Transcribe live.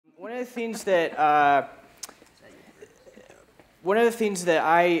One of the things that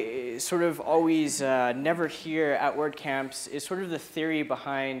I sort of always never hear at WordCamps is sort of the theory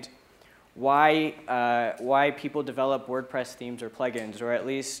behind why people develop WordPress themes or plugins, or at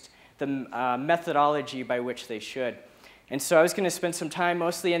least the methodology by which they should. And so I was going to spend some time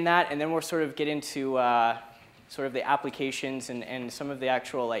mostly in that, and then we'll sort of get into sort of the applications and some of the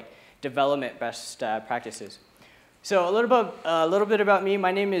actual development best practices. So a little bit about me.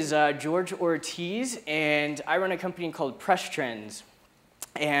 My name is George Ortiz, and I run a company called Press Trends.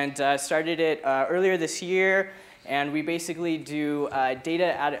 And started it earlier this year, and we basically do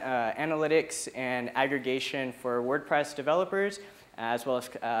data analytics and aggregation for WordPress developers, as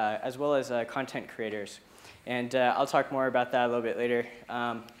well as content creators. And I'll talk more about that a little bit later.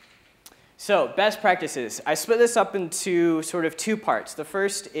 So best practices. I split this up into sort of two parts. The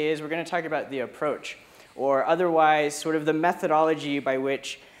first is we're going to talk about the approach, or otherwise sort of the methodology by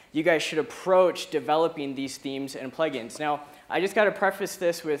which you guys should approach developing these themes and plugins. Now, I just got to preface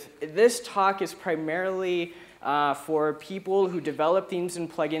this with, this talk is primarily for people who develop themes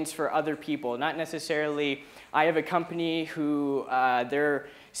and plugins for other people, not necessarily. I have a company who their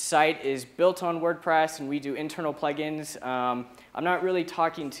site is built on WordPress and we do internal plugins. I'm not really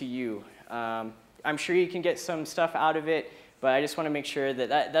talking to you. I'm sure you can get some stuff out of it, but I just want to make sure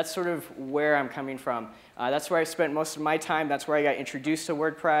that that's sort of where I'm coming from. That's where I spent most of my time. That's where I got introduced to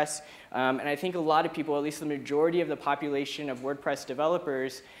WordPress. And I think a lot of people, at least the majority of the population of WordPress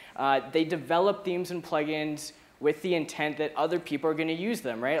developers, they develop themes and plugins with the intent that other people are going to use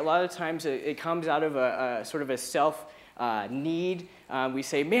them, right? A lot of times it comes out of a sort of a self-need. We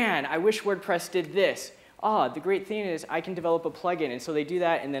say, man, I wish WordPress did this. The great thing is I can develop a plugin. And so they do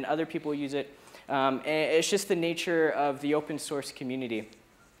that, and then other people use it. And it's just the nature of the open source community.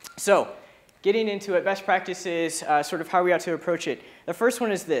 So getting into it, best practices, sort of how we ought to approach it. The first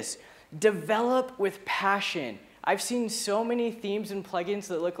one is this: develop with passion. I've seen so many themes and plugins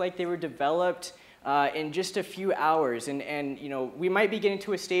that look like they were developed in just a few hours. And you know, we might be getting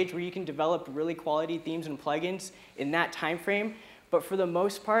to a stage where you can develop really quality themes and plugins in that time frame. But for the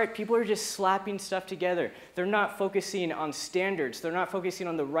most part, people are just slapping stuff together. They're not focusing on standards. They're not focusing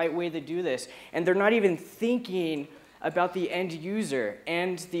on the right way to do this. And they're not even thinking about the end user.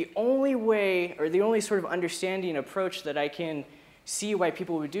 And the only way, or the only sort of understanding approach that I can see why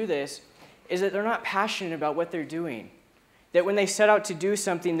people would do this is that they're not passionate about what they're doing. That when they set out to do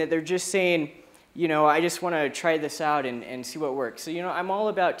something, that they're just saying, you know, I just want to try this out and see what works. So, you know, I'm all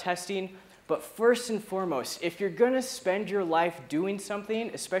about testing. But first and foremost, if you're going to spend your life doing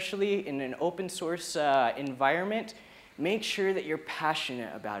something, especially in an open source environment, make sure that you're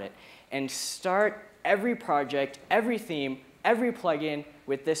passionate about it. And start every project, every theme, every plugin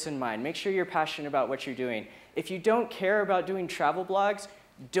with this in mind. Make sure you're passionate about what you're doing. If you don't care about doing travel blogs,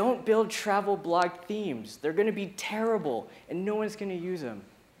 don't build travel blog themes. They're going to be terrible, and no one's going to use them.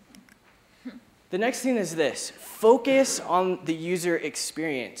 The next thing is this: focus on the user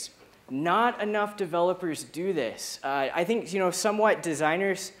experience. Not enough developers do this. I think, you know, somewhat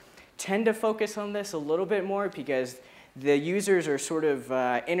designers tend to focus on this a little bit more because the users are sort of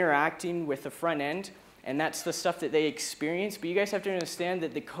interacting with the front end, and that's the stuff that they experience. But you guys have to understand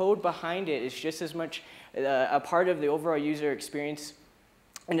that the code behind it is just as much a part of the overall user experience.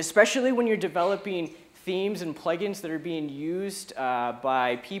 And especially when you're developing themes and plugins that are being used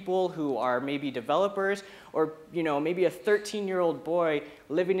by people who are maybe developers, or you know, maybe a 13-year-old boy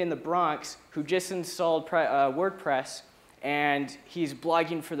living in the Bronx who just installed WordPress and he's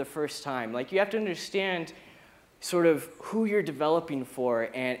blogging for the first time. Like, you have to understand sort of who you're developing for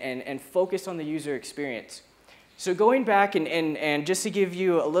and focus on the user experience. So going back and just to give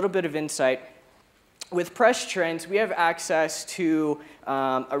you a little bit of insight, with Press Trends, we have access to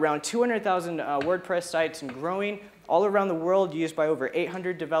around 200,000 WordPress sites and growing, all around the world, used by over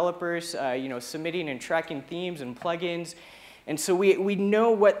 800 developers, you know, submitting and tracking themes and plugins. And so we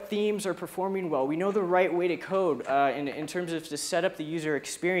know what themes are performing well. We know the right way to code in terms of to set up the user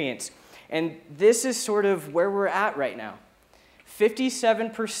experience. And this is sort of where we're at right now.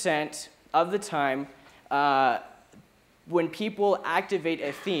 57% of the time, when people activate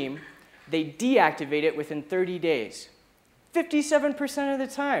a theme, they deactivate it within 30 days. 57% of the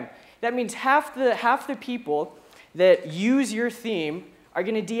time. That means half the people that use your theme are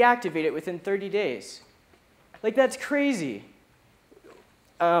going to deactivate it within 30 days. Like, that's crazy.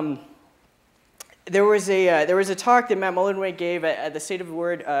 There was a talk that Matt Mullenweg gave at the State of the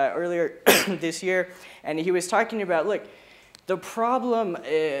Word earlier this year, and he was talking about, look, the problem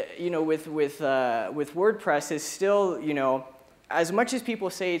you know, with WordPress is still, you know, as much as people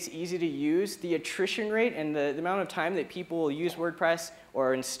say it's easy to use, the attrition rate and the amount of time that people use WordPress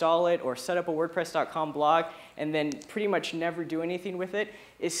or install it or set up a WordPress.com blog and then pretty much never do anything with it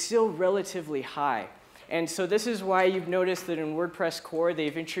is still relatively high. And so this is why you've noticed that in WordPress core,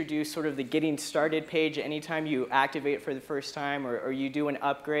 they've introduced sort of the getting started page anytime you activate it for the first time or you do an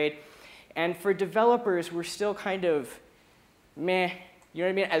upgrade. And for developers, we're still kind of meh. You know what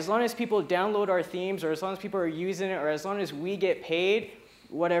I mean? As long as people download our themes, or as long as people are using it, or as long as we get paid,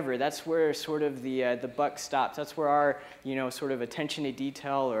 whatever. That's where sort of the buck stops. That's where our sort of attention to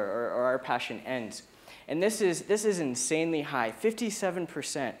detail or our passion ends. And this is insanely high,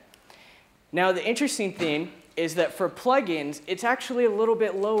 57%. Now the interesting thing is that for plugins, it's actually a little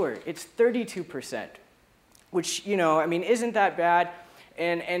bit lower. It's 32%, which I mean isn't that bad.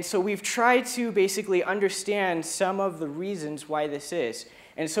 And so we've tried to basically understand some of the reasons why this is.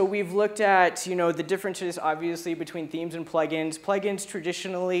 And so we've looked at the differences, obviously, between themes and plugins. Plugins,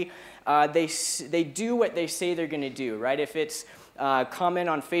 traditionally, they do what they say they're going to do, right? If it's comment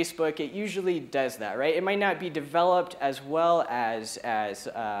on Facebook, it usually does that, right? It might not be developed as well as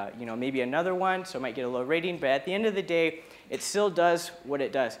maybe another one, so it might get a low rating. But at the end of the day, it still does what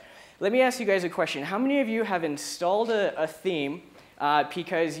it does. Let me ask you guys a question. How many of you have installed a theme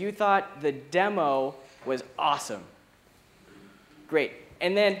because you thought the demo was awesome? Great.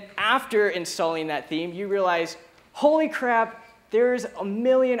 And then after installing that theme, you realize, holy crap, there's a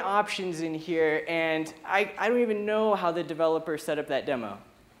million options in here, and I don't even know how the developer set up that demo.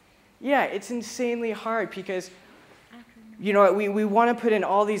 Yeah, it's insanely hard because we want to put in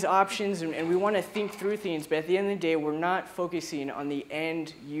all these options and we want to think through things, but at the end of the day, we're not focusing on the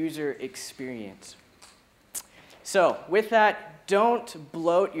end user experience. So with that, don't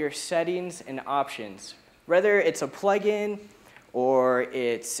bloat your settings and options. Whether it's a plugin or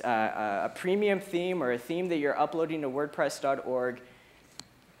it's a premium theme or a theme that you're uploading to WordPress.org,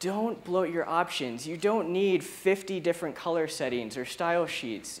 don't bloat your options. You don't need 50 different color settings or style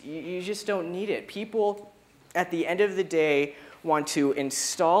sheets. You just don't need it. People, at the end of the day, want to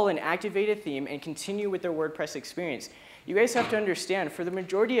install and activate a theme and continue with their WordPress experience. You guys have to understand, for the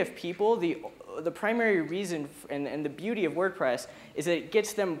majority of people, the primary reason and the beauty of WordPress is that it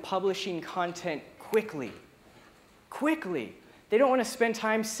gets them publishing content quickly. Quickly. They don't want to spend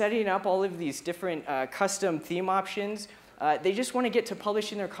time setting up all of these different custom theme options. They just want to get to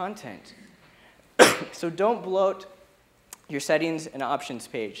publishing their content. So don't bloat your settings and options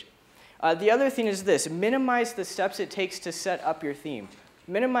page. The other thing is this: minimize the steps it takes to set up your theme.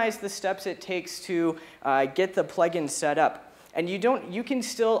 Minimize the steps it takes to get the plugin set up. And you can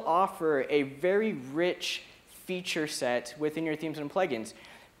still offer a very rich feature set within your themes and plugins.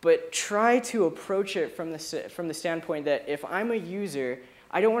 But try to approach it from the standpoint that if I'm a user,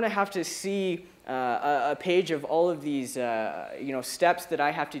 I don't want to have to see a page of all of these steps that I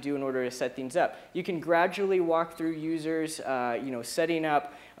have to do in order to set things up. You can gradually walk through users, setting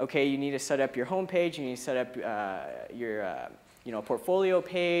up. Okay, you need to set up your home page. You need to set up your portfolio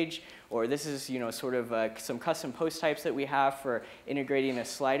page, or this is sort of some custom post types that we have for integrating a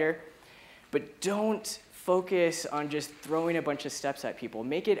slider. But don't focus on just throwing a bunch of steps at people.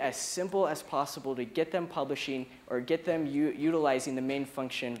 Make it as simple as possible to get them publishing or get them utilizing the main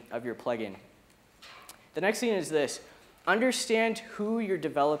function of your plugin. The next thing is this: understand who you're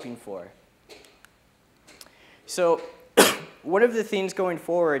developing for. So one of the things going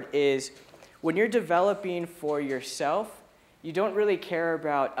forward is when you're developing for yourself, you don't really care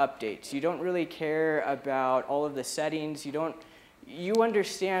about updates. You don't really care about all of the settings. You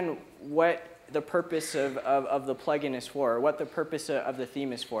understand what the purpose of the plugin is for, or what the purpose of the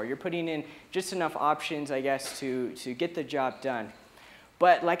theme is for. You're putting in just enough options, I guess, to get the job done.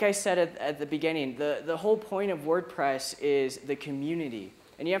 But like I said at the beginning, the whole point of WordPress is the community.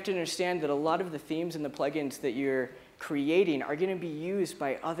 And you have to understand that a lot of the themes and the plugins that you're creating are going to be used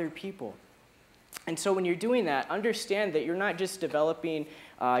by other people. And so when you're doing that, understand that you're not just developing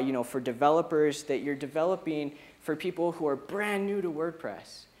for developers, that you're developing for people who are brand new to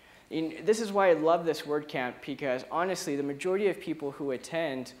WordPress. This is why I love this WordCamp, because honestly, the majority of people who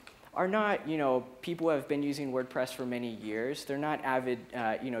attend are not, people who have been using WordPress for many years. They're not avid,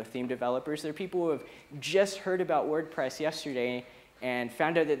 theme developers. They're people who have just heard about WordPress yesterday and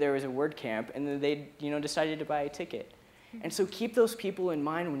found out that there was a WordCamp, and then they, decided to buy a ticket. And so keep those people in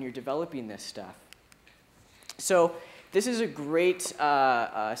mind when you're developing this stuff. So this is a great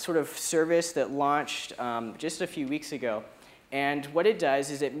sort of service that launched just a few weeks ago. And what it does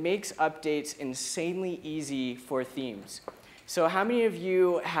is it makes updates insanely easy for themes. So how many of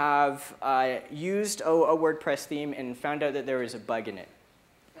you have used a WordPress theme and found out that there was a bug in it?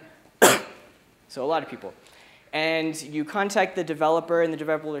 So a lot of people. And you contact the developer, and the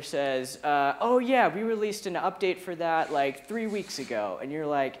developer says, oh yeah, we released an update for that like 3 weeks ago. And you're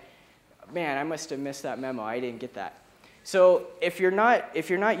like, man, I must have missed that memo. I didn't get that. So if you're not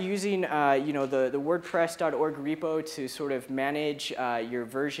using the WordPress.org repo to sort of manage your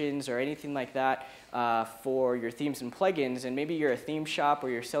versions or anything like that for your themes and plugins, and maybe you're a theme shop or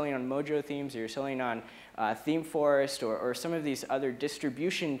you're selling on Mojo themes or you're selling on ThemeForest or some of these other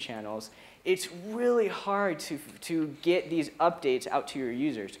distribution channels, it's really hard to get these updates out to your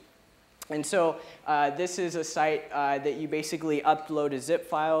users. And so this is a site that you basically upload a zip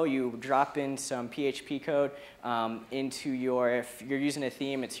file, you drop in some PHP code into your, if you're using a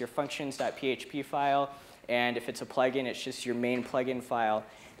theme, it's your functions.php file, and if it's a plugin, it's just your main plugin file.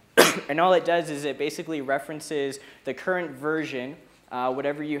 And all it does is it basically references the current version,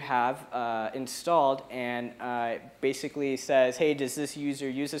 whatever you have installed, and basically says, hey, does this user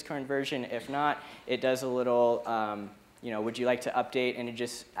use this current version? If not, it does a little, would you like to update? And it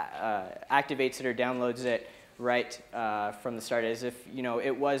just activates it or downloads it right from the start, as if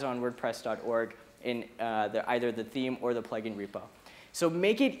it was on WordPress.org in either the theme or the plugin repo. So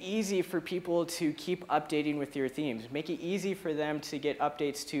make it easy for people to keep updating with your themes. Make it easy for them to get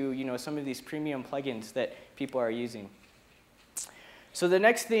updates to some of these premium plugins that people are using. So the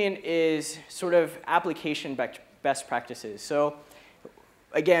next thing is sort of application best practices. So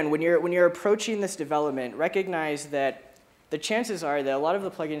again, when you're approaching this development, recognize that the chances are that a lot of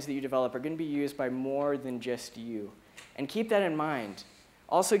the plugins that you develop are going to be used by more than just you. And keep that in mind.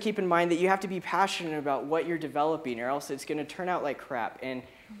 Also keep in mind that you have to be passionate about what you're developing, or else it's going to turn out like crap. And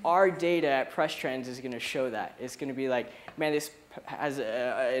our data at Press Trends is going to show that. It's going to be like, man, this has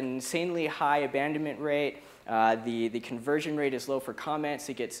an insanely high abandonment rate. The conversion rate is low for comments.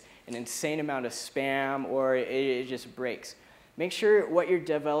 It gets an insane amount of spam, or it just breaks. Make sure what you're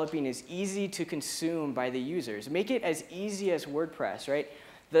developing is easy to consume by the users. Make it as easy as WordPress, right?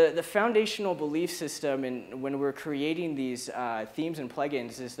 The foundational belief system when we're creating these themes and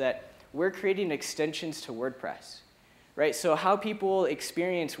plugins is that we're creating extensions to WordPress, right? So how people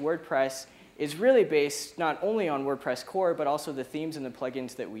experience WordPress is really based not only on WordPress core, but also the themes and the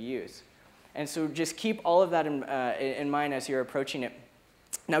plugins that we use. And so just keep all of that in mind as you're approaching it.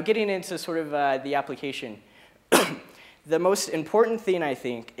 Now getting into sort of the application. The most important thing, I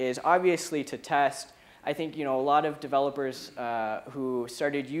think, is obviously to test. I think a lot of developers who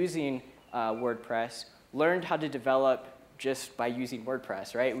started using WordPress learned how to develop just by using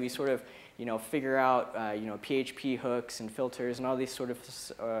WordPress, right? We sort of figure out PHP hooks and filters and all these sort of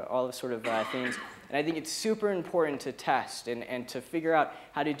things. And I think it's super important to test and to figure out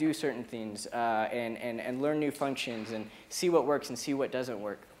how to do certain things and learn new functions and see what works and see what doesn't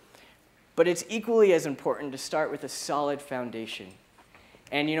work. But it's equally as important to start with a solid foundation.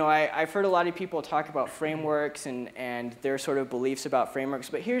 And I've heard a lot of people talk about frameworks and their sort of beliefs about frameworks,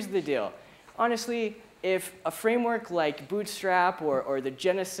 but here's the deal. Honestly, if a framework like Bootstrap or the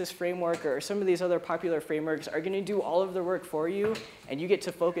Genesis framework or some of these other popular frameworks are going to do all of the work for you, and you get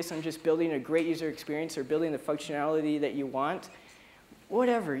to focus on just building a great user experience or building the functionality that you want,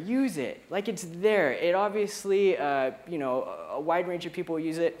 whatever, use it. Like, it's there. It obviously, a wide range of people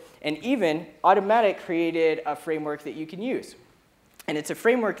use it, and even Automatic created a framework that you can use. And it's a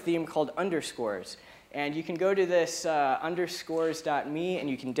framework theme called Underscores. And you can go to this underscores.me and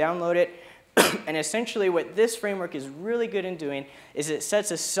you can download it. And essentially what this framework is really good in doing is it sets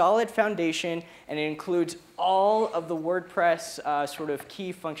a solid foundation and it includes all of the WordPress sort of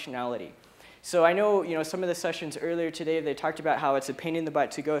key functionality. So I know, some of the sessions earlier today, they talked about how it's a pain in the butt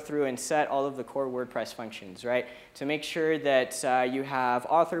to go through and set all of the core WordPress functions, right? To make sure that you have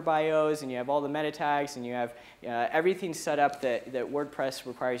author bios and you have all the meta tags and you have everything set up that WordPress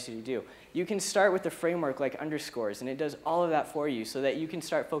requires you to do. You can start with a framework like Underscores, and it does all of that for you so that you can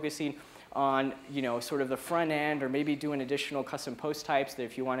start focusing on sort of the front end, or maybe doing additional custom post types that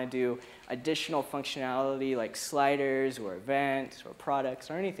if you want to do additional functionality like sliders or events or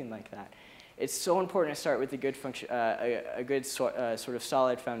products or anything like that. It's so important to start with a good sort of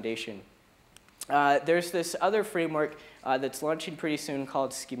solid foundation. There's this other framework that's launching pretty soon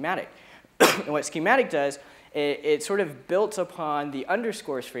called Schematic. And what Schematic does, it sort of built upon the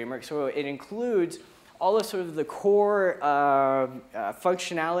Underscores framework, so it includes all of sort of the core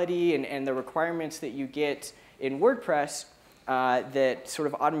functionality and the requirements that you get in WordPress that sort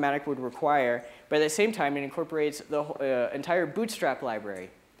of Automatic would require, but at the same time it incorporates the entire Bootstrap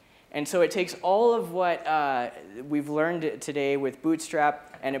library. And so it takes all of what we've learned today with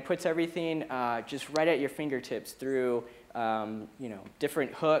Bootstrap, and it puts everything just right at your fingertips through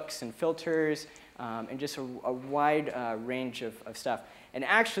different hooks and filters, and just a wide range of stuff. And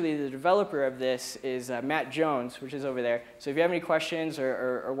actually, the developer of this is Matt Jones, which is over there. So if you have any questions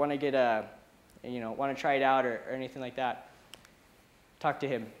or want to get want to try it out or anything like that, talk to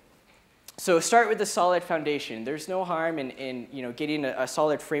him. So start with a solid foundation. There's no harm in getting a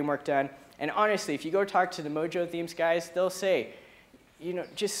solid framework done. And honestly, if you go talk to the Mojo Themes guys, they'll say,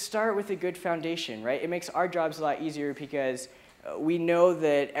 just start with a good foundation, right? It makes our jobs a lot easier because we know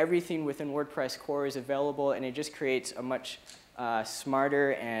that everything within WordPress core is available, and it just creates a much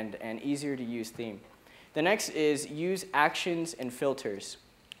smarter and easier to use theme. The next is use actions and filters.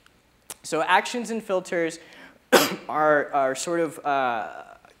 So actions and filters are sort of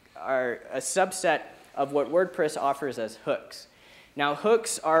are a subset of what WordPress offers as hooks. Now,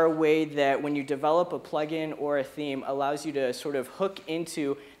 hooks are a way that when you develop a plugin or a theme, allows you to sort of hook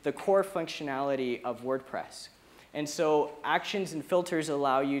into the core functionality of WordPress. And so actions and filters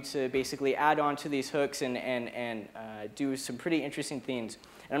allow you to basically add on to these hooks and do some pretty interesting things.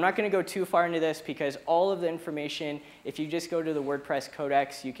 And I'm not going to go too far into this because all of the information, if you just go to the WordPress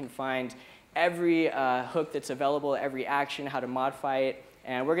Codex, you can find every hook that's available, every action, how to modify it.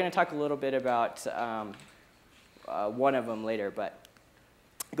 And we're going to talk a little bit about one of them later. But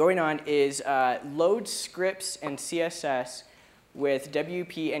going on is load scripts and CSS with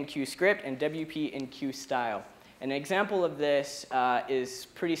WP-enqueue script and WP-enqueue style. An example of this is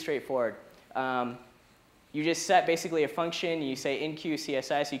pretty straightforward. You just set basically a function, you say enqueue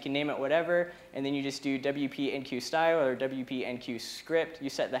CSS, you can name it whatever, and then you just do WP-enqueue style or WP-enqueue script. You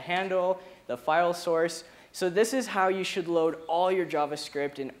set the handle, the file source. So this is how you should load all your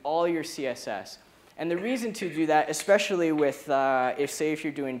JavaScript and all your CSS. And the reason to do that, especially with, if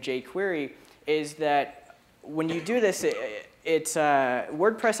you're doing jQuery, is that when you do this,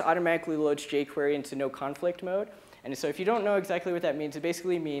 WordPress automatically loads jQuery into no conflict mode. And so if you don't know exactly what that means, it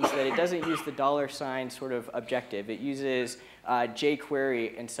basically means that it doesn't use the $ sort of objective. It uses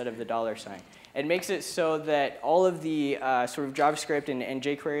jQuery instead of the $. It makes it so that all of the sort of JavaScript and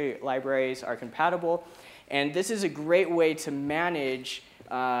jQuery libraries are compatible. And this is a great way to manage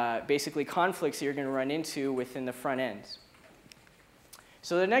basically conflicts that you're going to run into within the front ends.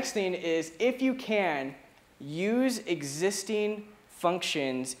 So the next thing is, if you can, use existing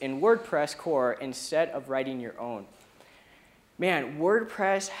functions in WordPress core instead of writing your own. Man,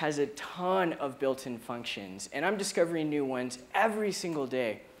 WordPress has a ton of built-in functions, and I'm discovering new ones every single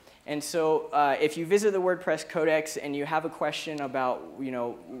day. And so if you visit the WordPress Codex and you have a question about,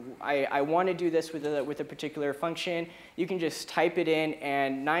 I want to do this with a particular function, you can just type it in,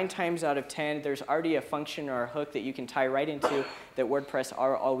 and 9 times out of 10, there's already a function or a hook that you can tie right into that WordPress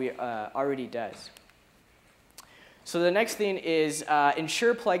already does. So the next thing is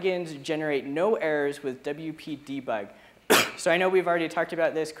ensure plugins generate no errors with WP debug. So I know we've already talked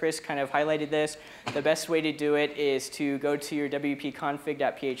about this. Chris kind of highlighted this. The best way to do it is to go to your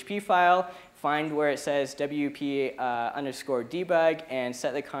wp-config.php file, find where it says wp_debug, and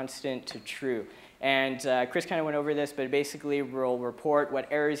set the constant to true. And Chris kind of went over this, but basically will report what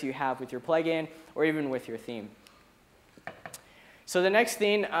errors you have with your plugin or even with your theme. So the next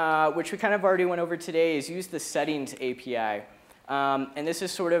thing, which we kind of already went over today, is use the settings API. And this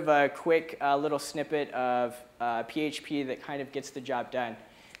is sort of a quick little snippet of PHP that kind of gets the job done.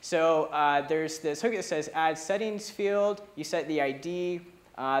 So there's this hook that says add settings field. You set the ID,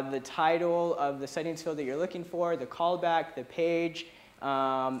 the title of the settings field that you're looking for, the callback, the page,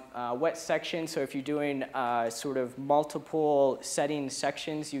 what section. So if you're doing sort of multiple settings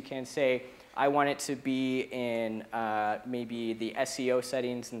sections, you can say, I want it to be in maybe the SEO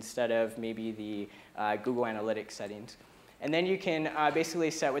settings instead of maybe the Google Analytics settings. And then you can basically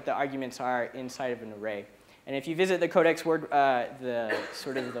set what the arguments are inside of an array. And if you visit the Codex, the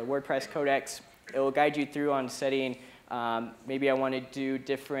WordPress Codex, it will guide you through on setting. Maybe I want to do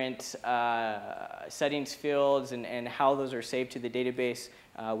different settings fields and how those are saved to the database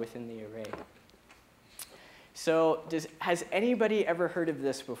within the array. So has anybody ever heard of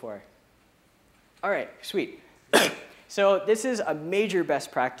this before? All right, sweet. So this is a major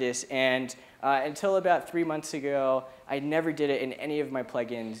best practice, and until about 3 months ago, I never did it in any of my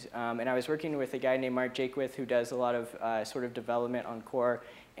plugins. And I was working with a guy named Mark Jakewith who does a lot of sort of development on core,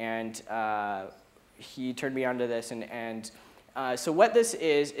 and he turned me onto this. So what this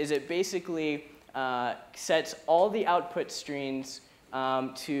is it basically sets all the output streams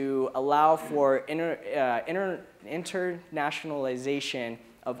to allow for internationalization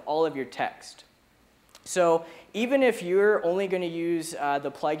of all of your text. So even if you're only going to use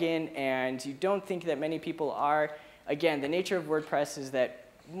the plugin and you don't think that many people are, again, the nature of WordPress is that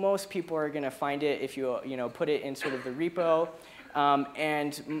most people are going to find it if you put it in sort of the repo.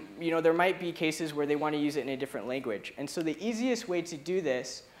 And there might be cases where they want to use it in a different language. And so the easiest way to do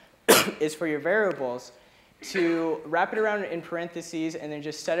this is for your variables to wrap it around in parentheses and then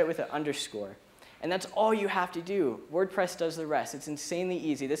just set it with an underscore. And that's all you have to do. WordPress does the rest. It's insanely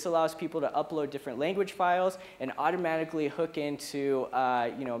easy. This allows people to upload different language files and automatically hook into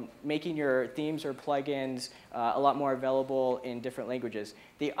making your themes or plugins a lot more available in different languages.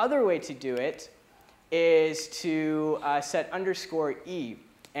 The other way to do it is to set _e.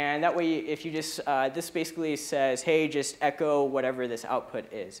 And that way, if you just, this basically says, hey, just echo whatever this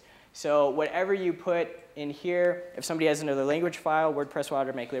output is. So whatever you put in here, if somebody has another language file, WordPress will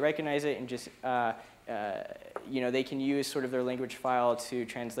automatically recognize it and just, they can use sort of their language file to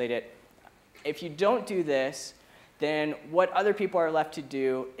translate it. If you don't do this, then what other people are left to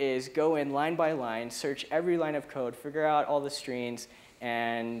do is go in line by line, search every line of code, figure out all the strings,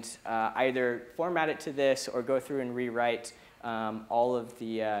 and either format it to this or go through and rewrite all of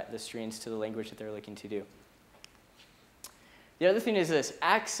the strings to the language that they're looking to do. The other thing is this: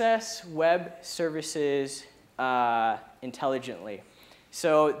 access web services intelligently.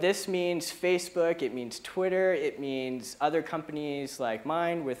 So this means Facebook, it means Twitter, it means other companies like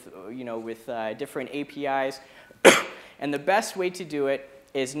mine with different APIs. And the best way to do it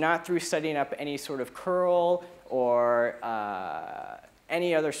is not through setting up any sort of curl or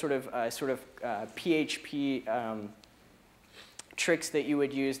any other sort of PHP tricks that you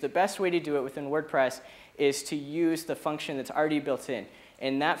would use. The best way to do it within WordPress is to use the function that's already built in.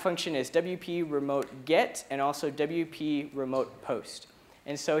 And that function is WP remote get and also WP remote post.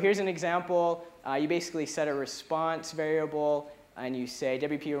 And so here's an example. You basically set a response variable and you say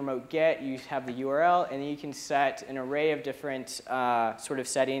WP remote get, you have the URL, and then you can set an array of different sort of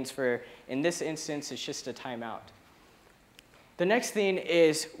settings for, in this instance, it's just a timeout. The next thing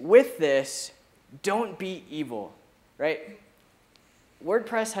is, with this, don't be evil, right?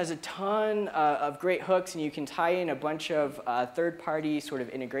 WordPress has a ton of great hooks, and you can tie in a bunch of third-party sort of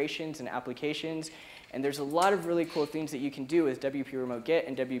integrations and applications. And there's a lot of really cool things that you can do with WP Remote Get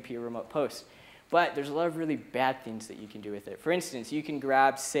and WP Remote Post. But there's a lot of really bad things that you can do with it. For instance, you can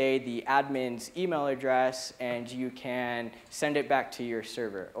grab, say, the admin's email address, and you can send it back to your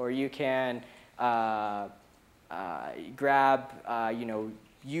server. Or you can grab,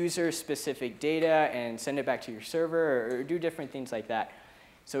 user-specific data and send it back to your server, or do different things like that.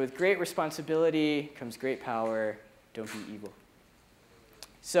 So with great responsibility comes great power. Don't be evil.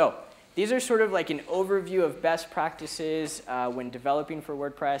 So these are sort of like an overview of best practices when developing for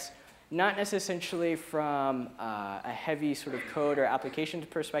WordPress, not necessarily from a heavy sort of code or applications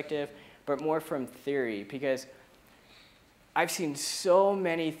perspective, but more from theory, because I've seen so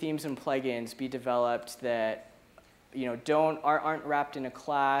many themes and plugins be developed that aren't wrapped in a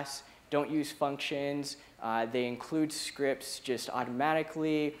class, don't use functions, they include scripts just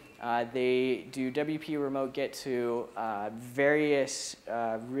automatically, they do WP remote get to various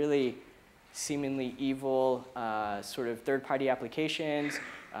really seemingly evil sort of third-party applications,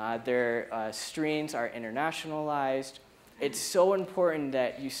 their strings are internationalized. It's so important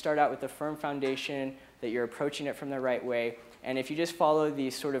that you start out with a firm foundation, that you're approaching it from the right way, and if you just follow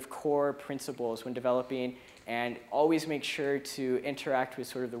these sort of core principles when developing, and always make sure to interact with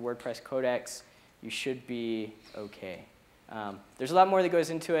sort of the WordPress codex, you should be okay. There's a lot more that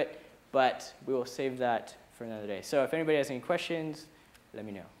goes into it, but we will save that for another day. So if anybody has any questions, let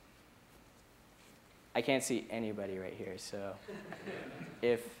me know. I can't see anybody right here, so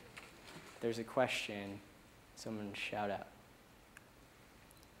if there's a question, someone shout out.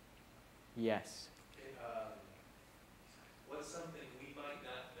 Yes? What's something we might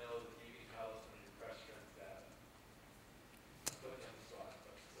not know that you can tell us from your press trends data? Put me on the spot,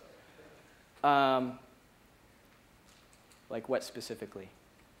 Like what specifically?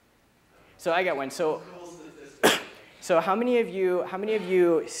 So I got one. So how many of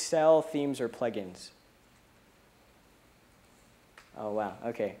you sell themes or plugins? Oh wow.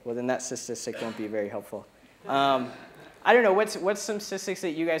 Okay. Well then that statistic won't be very helpful. I don't know. What's some statistics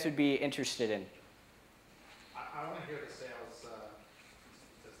that you guys would be interested in? I want to hear the sales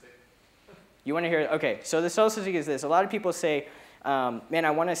statistic. You want to hear? Okay. So the sales statistic is this. A lot of people say, "Man,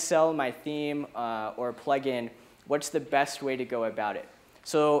 I want to sell my theme or plugin. What's the best way to go about it?"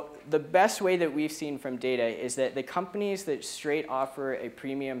 So the best way that we've seen from data is that the companies that straight offer a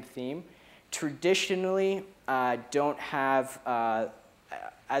premium theme traditionally don't have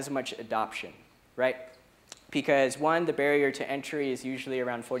as much adoption, right? Because one, the barrier to entry is usually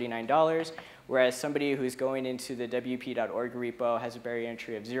around $49, whereas somebody who's going into the wp.org repo has a barrier to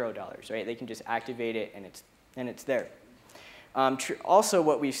entry of $0, right? They can just activate it and it's there. Also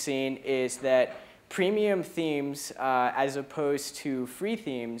what we've seen is that premium themes, as opposed to free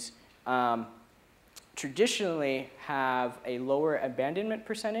themes, traditionally have a lower abandonment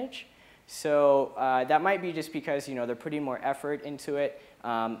percentage. So that might be just because they're putting more effort into it.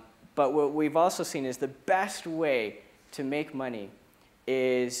 But what we've also seen is the best way to make money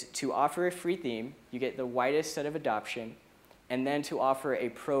is to offer a free theme. You get the widest set of adoption, and then to offer a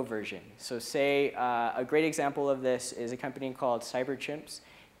pro version. So say a great example of this is a company called Cyberchimps,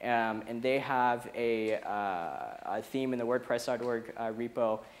 and they have a theme in the WordPress.org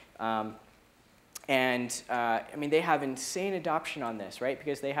repo. I mean, they have insane adoption on this, right?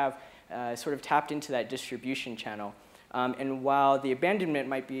 Because they have sort of tapped into that distribution channel. And while the abandonment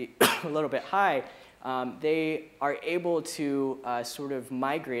might be a little bit high, they are able to sort of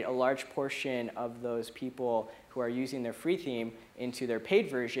migrate a large portion of those people who are using their free theme into their paid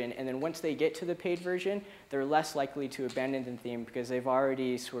version. And then once they get to the paid version, they're less likely to abandon the theme because they've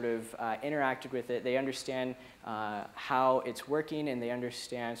already sort of interacted with it. They understand how it's working, and they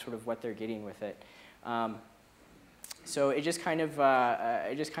understand sort of what they're getting with it. So it just kind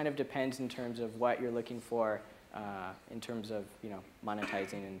of depends in terms of what you're looking for in terms of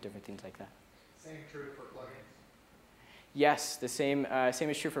monetizing and different things like that. Same true for plugins? Yes, the same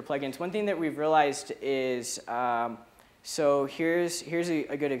is true for plugins. One thing that we've realized is, so here's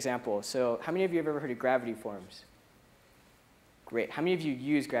a good example. So how many of you have ever heard of Gravity Forms? Great. How many of you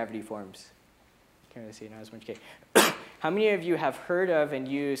use Gravity Forms? Can't really see it, not as much. Okay. How many of you have heard of and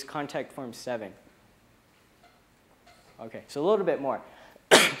used Contact Form 7? Okay, so a little bit more.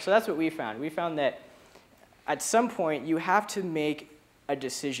 So that's what we found. We found that at some point you have to make a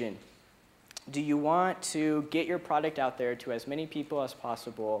decision. Do you want to get your product out there to as many people as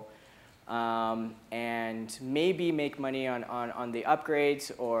possible and maybe make money on the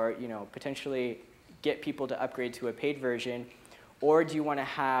upgrades, or potentially get people to upgrade to a paid version? Or do you want to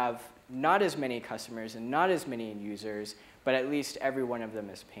have not as many customers and not as many users, but at least every one of them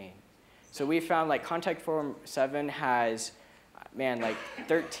is paying? So we found like Contact Form 7 has, like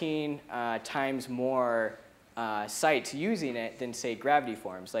 13 times more sites using it than, say, Gravity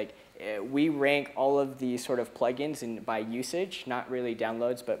Forms. Like, we rank all of the sort of plugins by usage, not really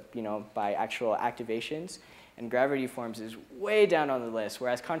downloads, but by actual activations. And Gravity Forms is way down on the list,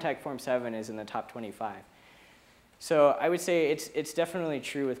 whereas Contact Form 7 is in the top 25. So I would say it's definitely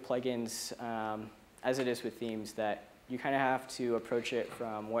true with plugins, as it is with themes, that you kind of have to approach it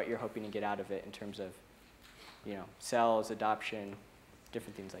from what you're hoping to get out of it in terms of sales, adoption,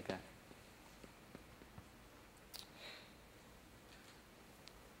 different things like that.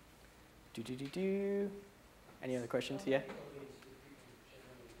 Any other questions? Yeah?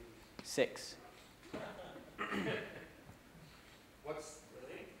 6. What's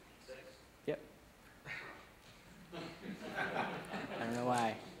really 6? Yep. I don't know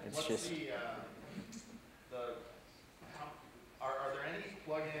why. It's What's just. Are there any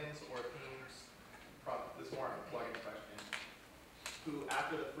plugins or themes? This is more of a plugin question. Who,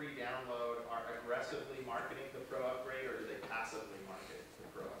 after the free download, are aggressively marketing the pro upgrade, or do they passively market the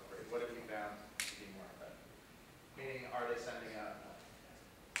pro upgrade? What have you found to be more effective? Meaning, are they sending out,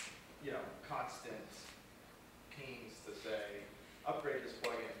 constant pings to say, upgrade this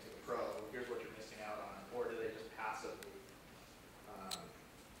plugin to the pro, here's what you're missing out on, or do they just passively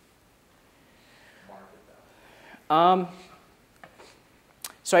market that?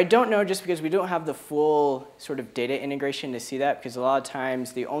 So I don't know, just because we don't have the full sort of data integration to see that, because a lot of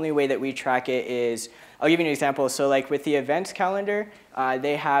times the only way that we track it is, I'll give you an example. So like with the events calendar,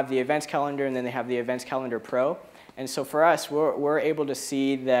 they have the events calendar, and then they have the events calendar pro. And so for us, we're able to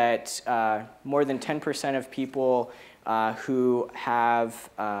see that more than 10% of people who have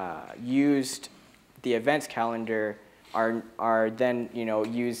used the events calendar are then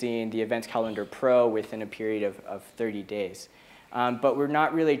using the events calendar pro within a period of 30 days. But we're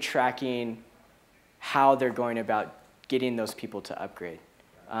not really tracking how they're going about getting those people to upgrade.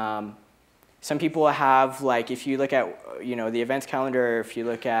 Some people have, like, if you look at the events calendar, if you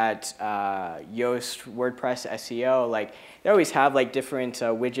look at Yoast WordPress SEO, like they always have like different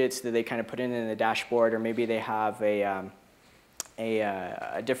widgets that they kind of put in the dashboard, or maybe they have a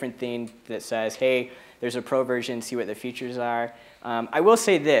different thing that says, hey, there's a pro version, see what the features are. I will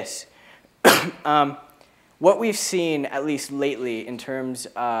say this. What we've seen, at least lately, in terms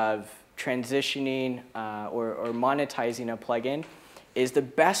of transitioning or monetizing a plugin, is the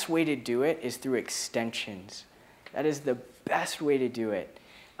best way to do it is through extensions. That is the best way to do it.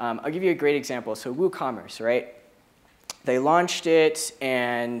 I'll give you a great example. So WooCommerce, right? They launched it,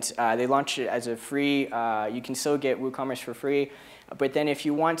 and they launched it as a free. You can still get WooCommerce for free. But then if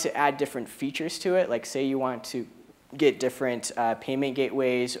you want to add different features to it, like say you want to get different payment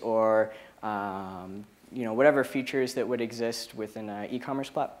gateways or whatever features that would exist within an e-commerce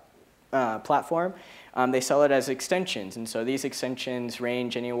platform. They sell it as extensions, and so these extensions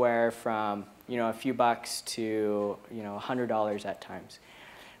range anywhere from a few bucks to $100 at times.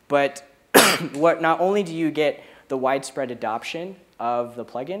 But not only do you get the widespread adoption of the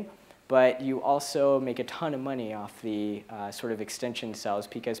plugin, but you also make a ton of money off the sort of extension sales,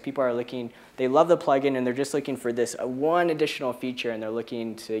 because people are they love the plugin and they're just looking for this one additional feature, and they're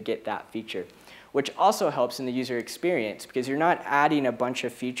looking to get that feature, which also helps in the user experience, because you're not adding a bunch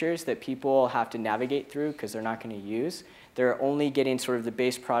of features that people have to navigate through because they're not going to use. They're only getting sort of the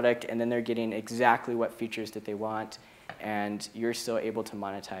base product, and then they're getting exactly what features that they want, and you're still able to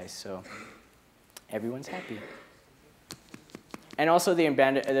monetize. So everyone's happy. And also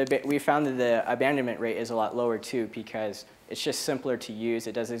we found that the abandonment rate is a lot lower too, because it's just simpler to use.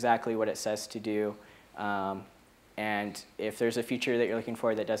 It does exactly what it says to do. And if there's a feature that you're looking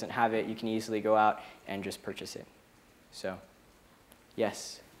for that doesn't have it, you can easily go out and just purchase it. So,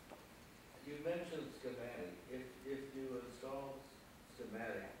 yes? You mentioned schematic. If you install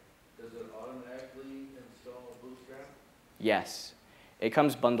schematic, does it automatically install Bootstrap? Yes. It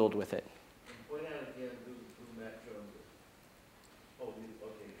comes bundled with it. And point out again who Matt Jones is. Oh,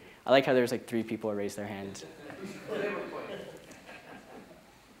 okay. I like how there's like 3 people who raised their hands. Well, they were pointing. I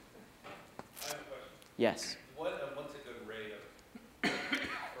have a question. Yes. What's a good rate from a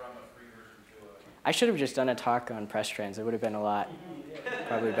free version to a... I should have just done a talk on press trends. It would have been a lot,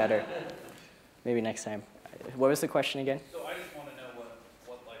 probably better. Maybe next time. What was the question again? So I just want to know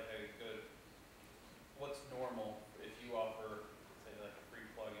what's normal if you offer, say, like a free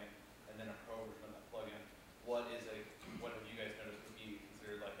plugin and then a pro version of that plugin. What have you guys noticed would be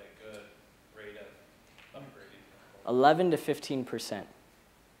considered like a good rate of upgrading? 11 to 15%.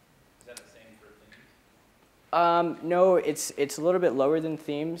 No, it's a little bit lower than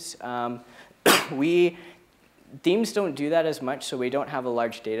themes. Themes don't do that as much, so we don't have a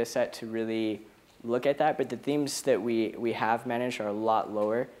large data set to really look at that. But the themes that we have managed are a lot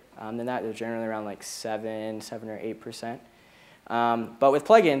lower than that. They're generally around like 7 or 8%. But with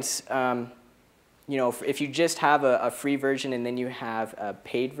plugins, if you just have a free version and then you have a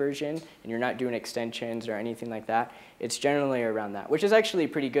paid version and you're not doing extensions or anything like that, it's generally around that, which is actually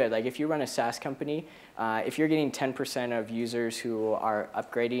pretty good. Like if you run a SaaS company, if you're getting 10% of users who are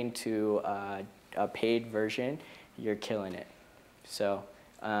upgrading to a paid version, you're killing it. So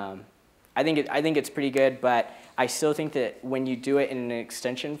I think it's pretty good, but I still think that when you do it in an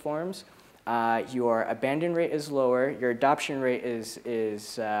extension forms, your abandon rate is lower, your adoption rate is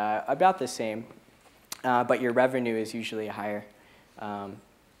about the same, but your revenue is usually higher.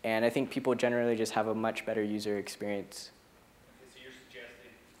 And I think people generally just have a much better user experience. Okay, so you're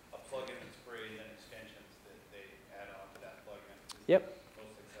suggesting a plugin that's free and then extensions that they add on to that plugin is Yep. the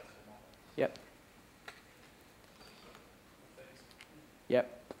most successful model. Yep. Thanks.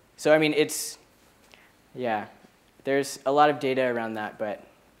 Yep. So I mean, there's a lot of data around that, but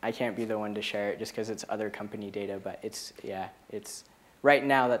I can't be the one to share it just because it's other company data. But it's right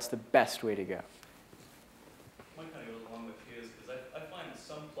now that's the best way to go. Mine kind of goes along with his, because I find that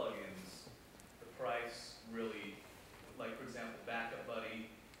some plugins, the price really, like for example, Backup Buddy,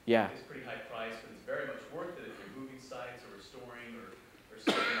 is pretty high price, but it's very much worth it if you're moving sites or restoring or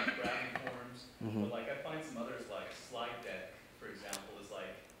setting up gravity forms. Mm-hmm. But like I find some others like Slide Deck, for example, is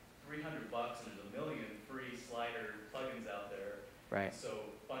like $300 and there's a million free slider plugins out there. Right. So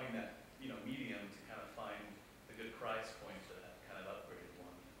finding that medium to kind of find the good price point for that kind of upgraded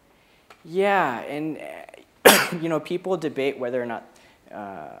one. Yeah, and people debate whether or not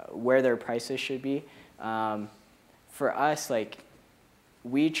where their prices should be. For us, like,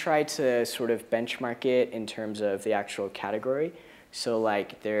 we try to sort of benchmark it in terms of the actual category. So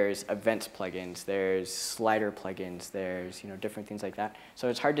like there's events plugins, there's slider plugins, there's different things like that. So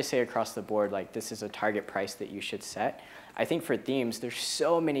it's hard to say across the board like this is a target price that you should set. I think for themes, there's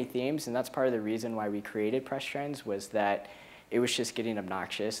so many themes, and that's part of the reason why we created Press Trends, was that it was just getting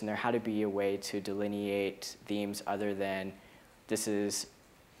obnoxious, and there had to be a way to delineate themes other than this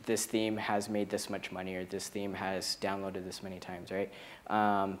theme has made this much money, or this theme has downloaded this many times, right?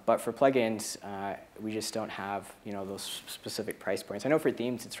 But for plugins, we just don't have those specific price points. I know for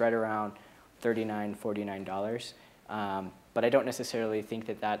themes, it's right around $39, $49, but I don't necessarily think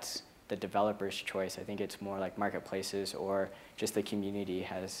that that's the developer's choice. I think it's more like marketplaces or just the community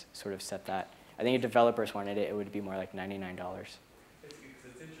has sort of set that. I think if developers wanted it, it would be more like $99. It's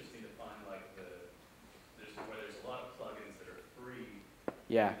interesting to find like where there's a lot of plugins that are free.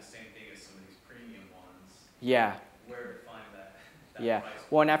 Yeah. The same thing as some of these premium ones. Yeah. Where to find that yeah. price.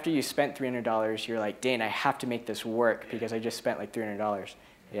 Well, and after you spent $300, you're like, dang, I have to make this work because I just spent like $300.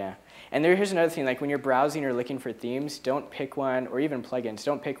 Yeah. And here's another thing, like when you're browsing or looking for themes, don't pick one, or even plugins,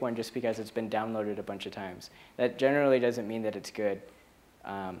 don't pick one just because it's been downloaded a bunch of times. That generally doesn't mean that it's good.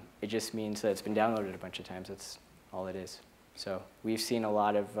 It just means that it's been downloaded a bunch of times. That's all it is. So we've seen a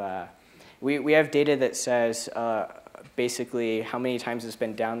lot of, we have data that says basically how many times it's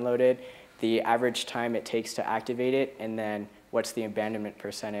been downloaded, the average time it takes to activate it, and then what's the abandonment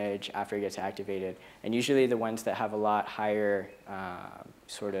percentage after it gets activated. And usually the ones that have a lot higher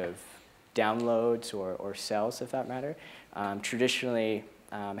sort of downloads or sales, if that matter, traditionally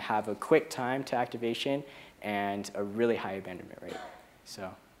have a quick time to activation and a really high abandonment rate. So,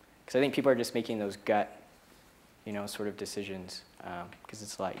 because I think people are just making those gut, sort of decisions because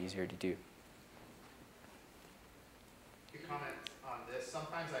it's a lot easier to do. You comment on this.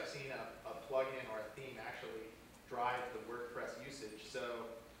 Sometimes I've seen a plugin or a theme actually drive the WordPress usage.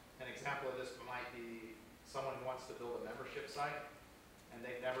 So an example of this might be someone who wants to build a membership site, and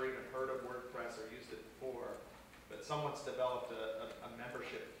they've never even heard of WordPress or used it before, but someone's developed a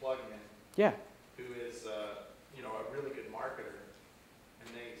membership plugin. Yeah. Who is a really good marketer, and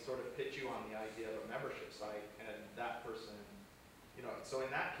they sort of pitch you on the idea of a membership site, and that person, so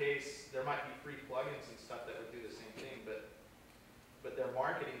in that case, there might be free plugins and stuff that would do the same thing, but they're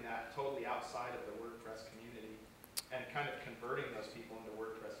marketing that totally outside of the WordPress community and kind of converting those people into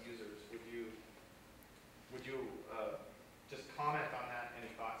WordPress users. Would you just comment on that?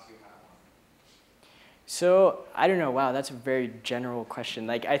 Any thoughts you have on it? So I don't know. Wow, that's a very general question.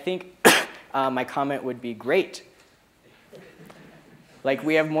 Like I think my comment would be great. Like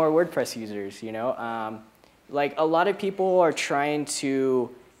we have more WordPress users, like a lot of people are trying to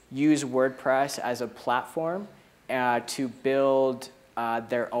use WordPress as a platform to build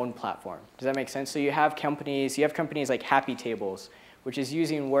their own platform. Does that make sense? So you have companies like Happy Tables, which is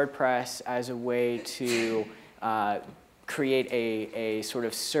using WordPress as a way to create a sort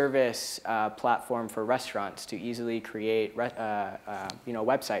of service platform for restaurants to easily create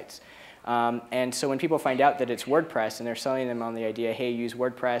websites. And so when people find out that it's WordPress and they're selling them on the idea, hey, use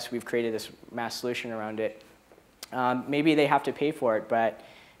WordPress, we've created this mass solution around it, maybe they have to pay for it, but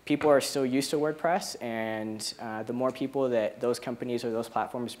people are still used to WordPress, and the more people that those companies or those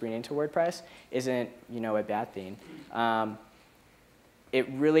platforms bring into WordPress isn't a bad thing. It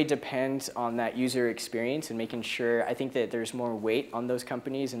really depends on that user experience and making sure, I think that there's more weight on those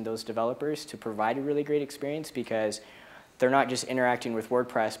companies and those developers to provide a really great experience, because they're not just interacting with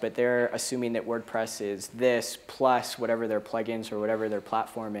WordPress, but they're assuming that WordPress is this plus whatever their plugins or whatever their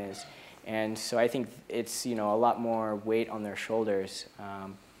platform is. And so I think it's a lot more weight on their shoulders.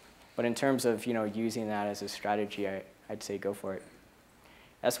 But in terms of using that as a strategy, I'd say go for it.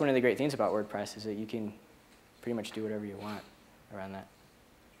 That's one of the great things about WordPress, is that you can pretty much do whatever you want around that.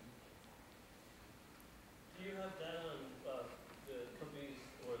 Do you have data on the companies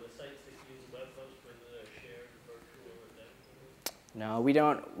or the sites that use webhost, whether they're shared, virtual, or dedicated? No, we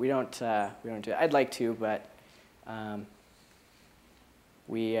don't do that. I'd like to, but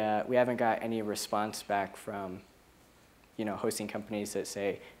we haven't got any response back from hosting companies that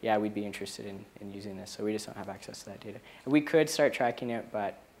say, yeah, we'd be interested in using this. So we just don't have access to that data. And we could start tracking it,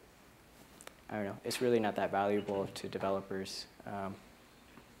 but I don't know. It's really not that valuable to developers.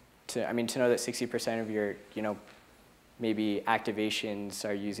 To know that 60% of your maybe activations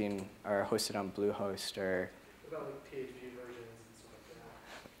are hosted on Bluehost or. What about like PHP versions and stuff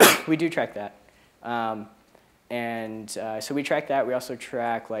like that? We do track that. So we track that. We also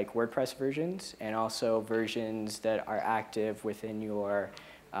track like WordPress versions and also versions that are active within your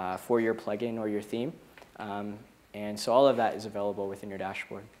for your plugin or your theme. And so all of that is available within your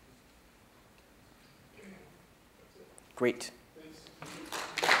dashboard. Great.